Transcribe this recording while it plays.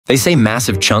They say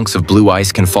massive chunks of blue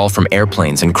ice can fall from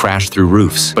airplanes and crash through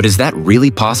roofs. But is that really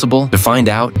possible? To find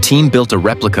out, a team built a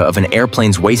replica of an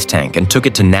airplane's waste tank and took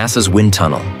it to NASA's wind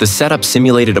tunnel. The setup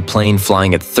simulated a plane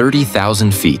flying at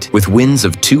 30,000 feet, with winds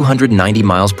of 290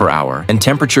 miles per hour and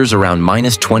temperatures around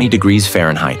 -20 degrees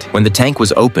Fahrenheit. When the tank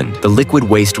was opened, the liquid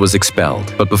waste was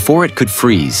expelled. But before it could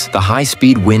freeze, the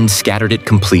high-speed wind scattered it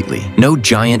completely. No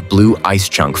giant blue ice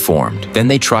chunk formed. Then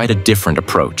they tried a different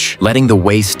approach, letting the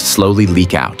waste slowly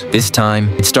leak out. This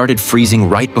time, it started freezing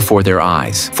right before their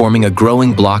eyes, forming a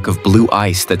growing block of blue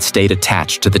ice that stayed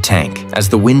attached to the tank. As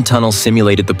the wind tunnel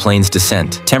simulated the plane's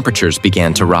descent, temperatures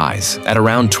began to rise. At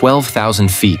around 12,000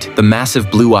 feet, the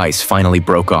massive blue ice finally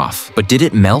broke off. But did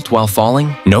it melt while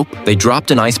falling? Nope. They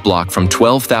dropped an ice block from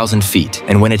 12,000 feet,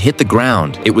 and when it hit the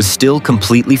ground, it was still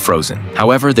completely frozen.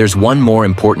 However, there's one more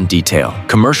important detail.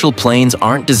 Commercial planes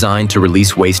aren't designed to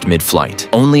release waste mid-flight.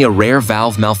 Only a rare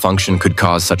valve malfunction could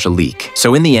cause such a leak.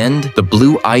 So in the end, the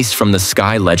blue ice from the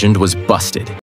sky legend was busted.